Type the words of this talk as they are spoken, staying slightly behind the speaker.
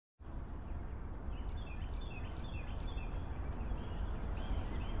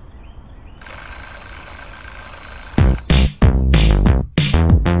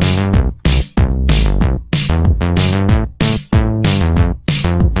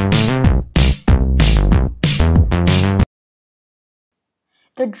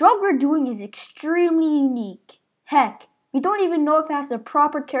The drug we're doing is extremely unique. Heck, we don't even know if it has the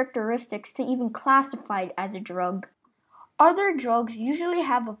proper characteristics to even classify it as a drug. Other drugs usually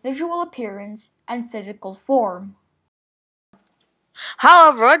have a visual appearance and physical form.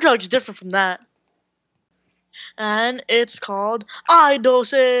 However, our drug is different from that. And it's called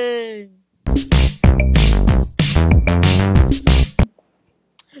iDosing.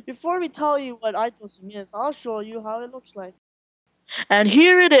 Before we tell you what iDosing is, I'll show you how it looks like. And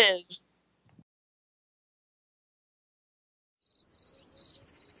here it is.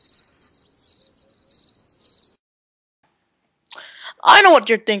 I know what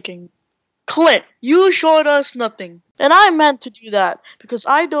you're thinking. Clint, you showed us nothing. And I meant to do that because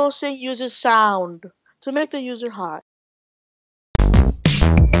iDosing uses sound to make the user high.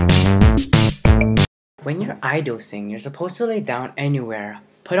 When you're iDosing, you're supposed to lay down anywhere.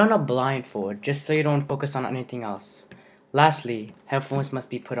 Put on a blindfold just so you don't focus on anything else. Lastly, headphones must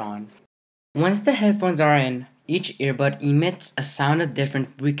be put on. Once the headphones are in, each earbud emits a sound at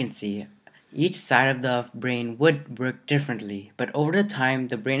different frequency. Each side of the brain would work differently, but over the time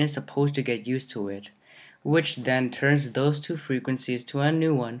the brain is supposed to get used to it, which then turns those two frequencies to a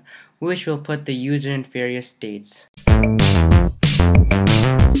new one, which will put the user in various states.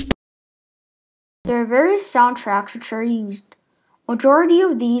 There are various soundtracks which are used. Majority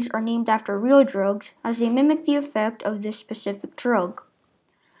of these are named after real drugs as they mimic the effect of this specific drug.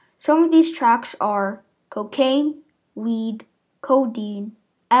 Some of these tracks are cocaine, weed, codeine,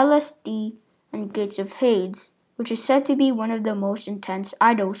 LSD, and Gates of Hades, which is said to be one of the most intense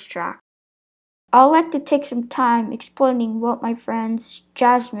iDose tracks. I'd like to take some time explaining what my friends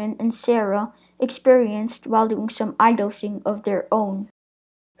Jasmine and Sarah experienced while doing some iDosing of their own.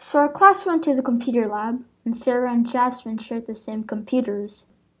 So our class went to the computer lab, and Sarah and Jasmine shared the same computers.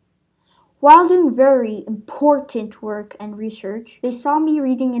 While doing very important work and research, they saw me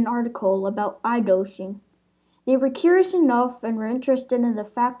reading an article about iDosing. They were curious enough and were interested in the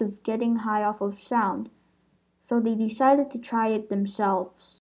fact of getting high off of sound, so they decided to try it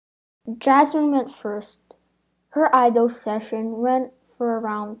themselves. Jasmine went first. Her iDose session went for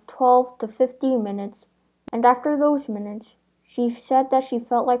around 12 to 15 minutes, and after those minutes, she said that she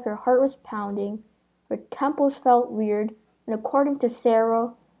felt like her heart was pounding, her temples felt weird, and according to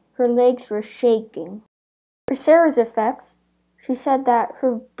Sarah, her legs were shaking. For Sarah's effects, she said that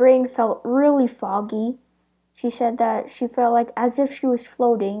her brain felt really foggy. She said that she felt like as if she was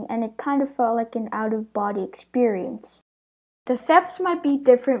floating, and it kind of felt like an out-of-body experience. The effects might be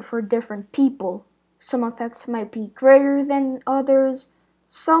different for different people. Some effects might be greater than others,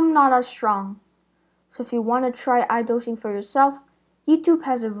 some not as strong. So if you want to try iDosing for yourself, YouTube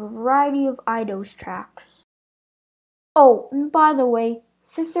has a variety of iDose tracks. Oh, and by the way,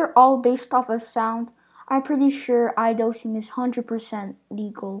 since they're all based off of sound, I'm pretty sure iDosing is 100%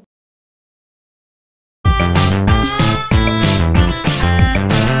 legal.